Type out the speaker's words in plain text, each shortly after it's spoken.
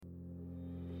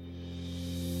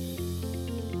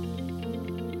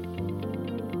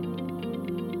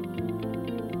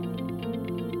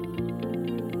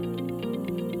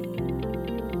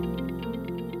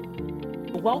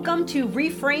Welcome to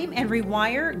Reframe and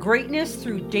Rewire Greatness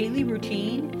Through Daily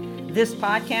Routine. This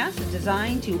podcast is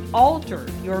designed to alter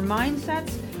your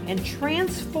mindsets and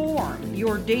transform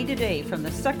your day-to-day from the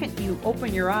second you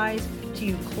open your eyes to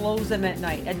you close them at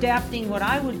night, adapting what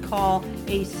I would call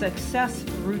a success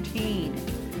routine.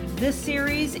 This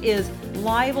series is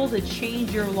liable to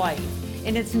change your life,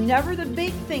 and it's never the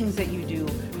big things that you do,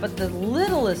 but the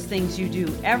littlest things you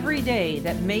do every day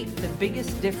that make the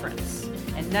biggest difference.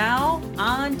 And now,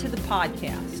 on to the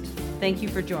podcast. Thank you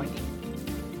for joining.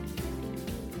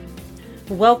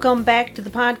 Welcome back to the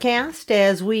podcast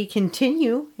as we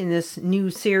continue in this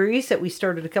new series that we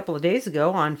started a couple of days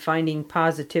ago on finding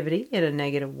positivity in a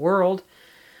negative world.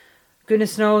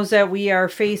 Goodness knows that we are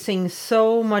facing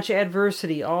so much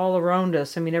adversity all around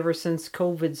us. I mean, ever since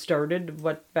COVID started,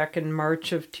 back in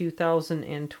March of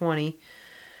 2020,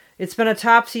 it's been a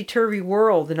topsy-turvy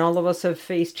world, and all of us have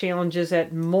faced challenges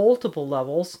at multiple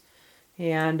levels.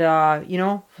 And,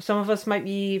 some of us might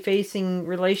be facing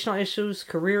relational issues,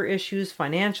 career issues,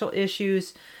 financial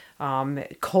issues,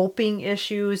 coping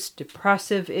issues,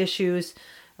 depressive issues,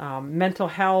 mental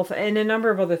health, and a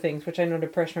number of other things, which I know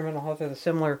depression and mental health are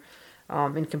similar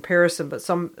in comparison. But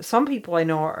some people I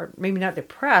know are maybe not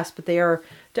depressed, but they are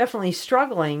definitely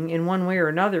struggling in one way or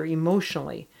another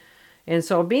emotionally. And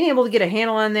so being able to get a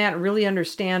handle on that and really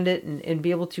understand it and be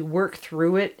able to work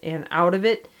through it and out of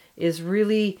it is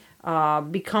really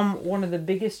become one of the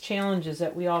biggest challenges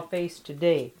that we all face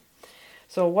today.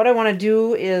 So what I want to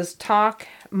do is talk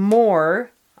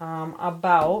more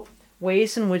about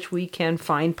ways in which we can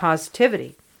find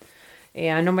positivity.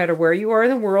 And no matter where you are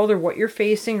in the world or what you're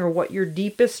facing or what your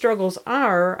deepest struggles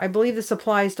are, I believe this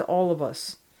applies to all of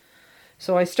us.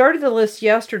 So I started the list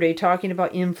yesterday talking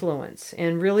about influence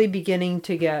and really beginning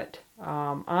to get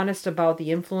honest about the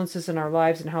influences in our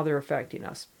lives and how they're affecting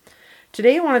us.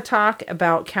 Today I want to talk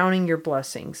about counting your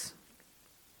blessings.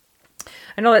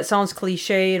 I know that sounds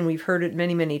cliche and we've heard it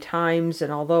many, many times.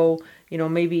 And although,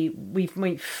 maybe we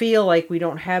might feel like we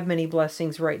don't have many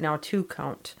blessings right now to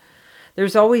count,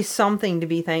 there's always something to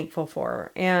be thankful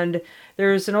for. And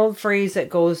there's an old phrase that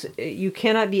goes, you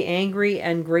cannot be angry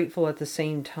and grateful at the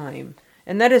same time.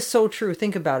 And that is so true.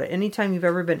 Think about it. Anytime you've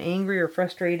ever been angry or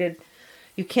frustrated,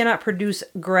 you cannot produce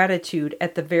gratitude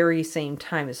at the very same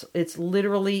time. It's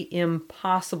literally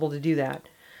impossible to do that.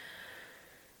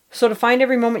 So to find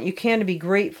every moment you can to be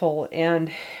grateful,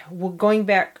 and going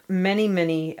back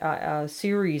many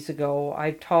series ago,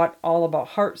 I taught all about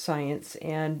heart science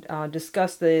and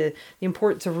discussed the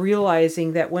importance of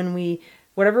realizing that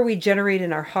whatever we generate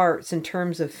in our hearts in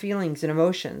terms of feelings and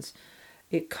emotions,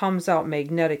 it comes out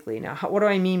magnetically. Now, what do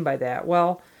I mean by that?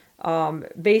 Well,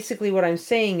 basically what I'm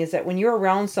saying is that when you're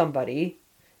around somebody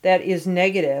that is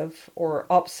negative or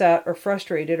upset or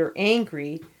frustrated or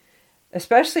angry,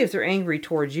 especially if they're angry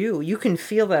towards you, you can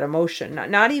feel that emotion.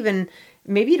 Not even,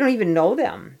 maybe you don't even know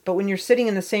them, but when you're sitting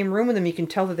in the same room with them, you can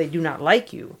tell that they do not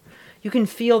like you. You can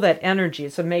feel that energy.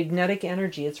 It's a magnetic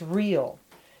energy. It's real.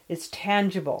 It's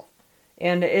tangible.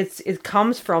 And it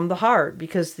comes from the heart,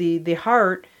 because the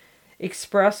heart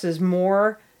expresses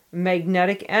more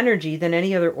magnetic energy than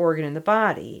any other organ in the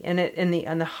body. And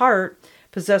the heart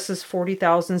possesses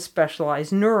 40,000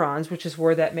 specialized neurons, which is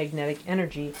where that magnetic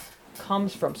energy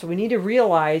comes from. So we need to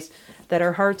realize that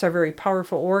our hearts are very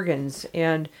powerful organs,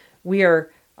 and we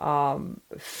are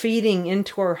feeding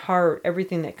into our heart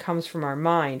everything that comes from our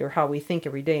mind or how we think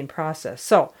every day and process.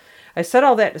 So I said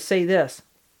all that to say this.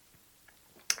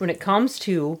 When it comes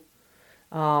to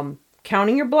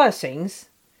counting your blessings,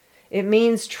 it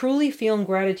means truly feeling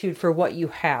gratitude for what you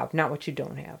have, not what you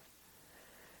don't have.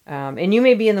 And you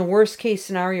may be in the worst case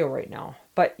scenario right now,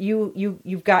 but you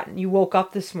woke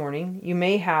up this morning. You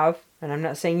may have, and I'm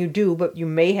not saying you do, but you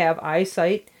may have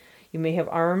eyesight. You may have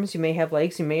arms. You may have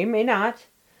legs. You may not.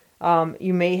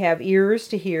 You may have ears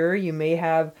to hear. You may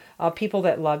have people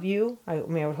that love you. I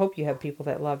would hope you have people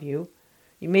that love you.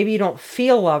 Maybe you don't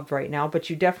feel loved right now, but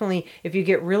you definitely, if you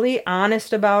get really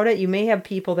honest about it, you may have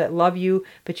people that love you,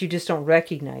 but you just don't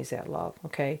recognize that love,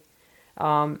 okay?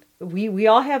 We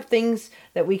all have things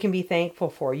that we can be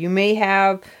thankful for. You may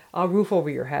have a roof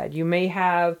over your head. You may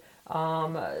have,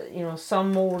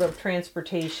 some mode of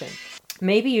transportation.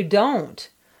 Maybe you don't,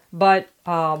 but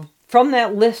from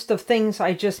that list of things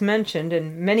I just mentioned,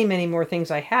 and many, many more things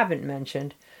I haven't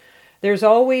mentioned, there's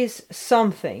always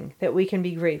something that we can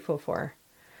be grateful for.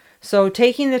 So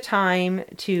taking the time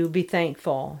to be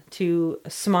thankful, to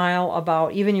smile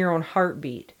about even your own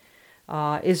heartbeat,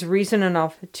 is reason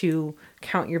enough to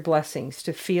count your blessings,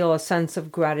 to feel a sense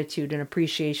of gratitude and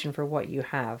appreciation for what you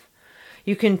have.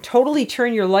 You can totally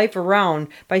turn your life around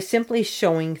by simply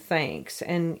showing thanks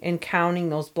and counting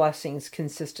those blessings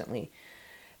consistently.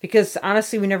 Because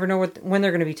honestly, we never know when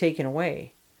they're going to be taken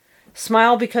away.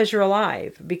 Smile because you're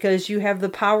alive, because you have the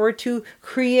power to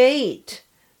create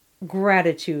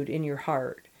gratitude in your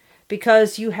heart,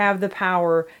 because you have the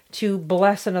power to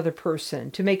bless another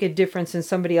person, to make a difference in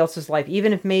somebody else's life.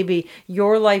 Even if maybe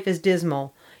your life is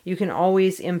dismal, you can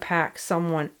always impact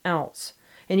someone else.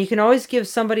 And you can always give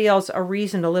somebody else a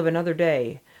reason to live another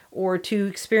day or to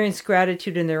experience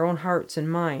gratitude in their own hearts and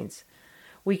minds.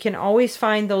 We can always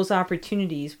find those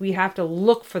opportunities. We have to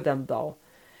look for them, though.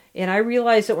 And I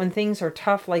realize that when things are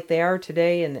tough like they are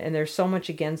today and there's so much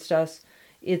against us,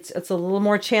 it's a little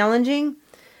more challenging.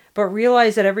 But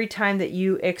realize that every time that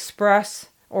you express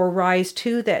or rise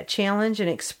to that challenge and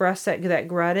express that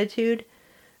gratitude,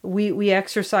 we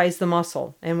exercise the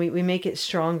muscle and we make it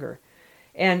stronger.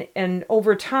 And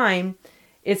over time,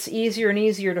 it's easier and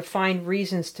easier to find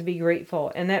reasons to be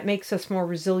grateful. And that makes us more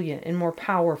resilient and more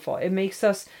powerful. It makes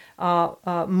us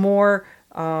more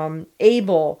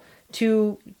able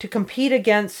to compete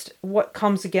against what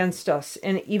comes against us.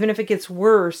 And even if it gets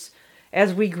worse,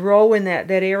 as we grow in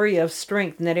that area of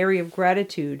strength and that area of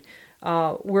gratitude,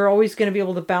 we're always going to be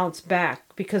able to bounce back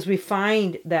because we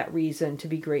find that reason to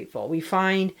be grateful. We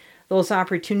find those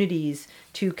opportunities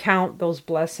to count those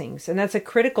blessings. And that's a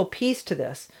critical piece to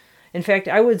this. In fact,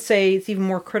 I would say it's even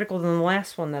more critical than the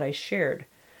last one that I shared.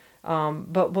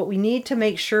 But we need to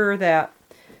make sure that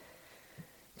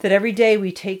every day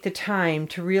we take the time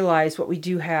to realize what we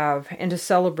do have and to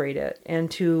celebrate it and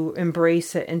to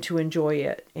embrace it and to enjoy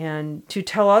it and to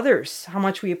tell others how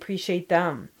much we appreciate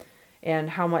them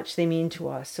and how much they mean to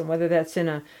us. And whether that's in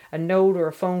a note or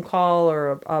a phone call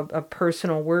or a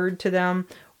personal word to them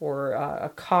or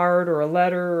a card or a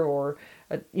letter or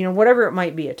whatever it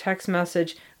might be, a text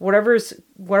message,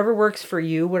 whatever works for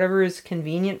you, whatever is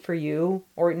convenient for you,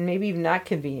 or maybe even not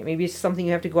convenient. Maybe it's something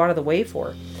you have to go out of the way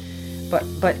for.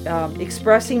 But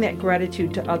expressing that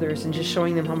gratitude to others and just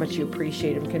showing them how much you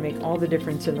appreciate them can make all the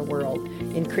difference in the world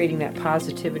in creating that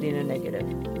positivity in a negative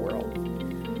world.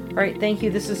 All right, thank you.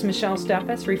 This is Michelle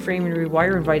Steffes, Reframe and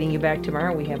Rewire, inviting you back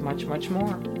tomorrow. We have much, much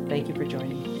more. Thank you for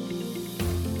joining.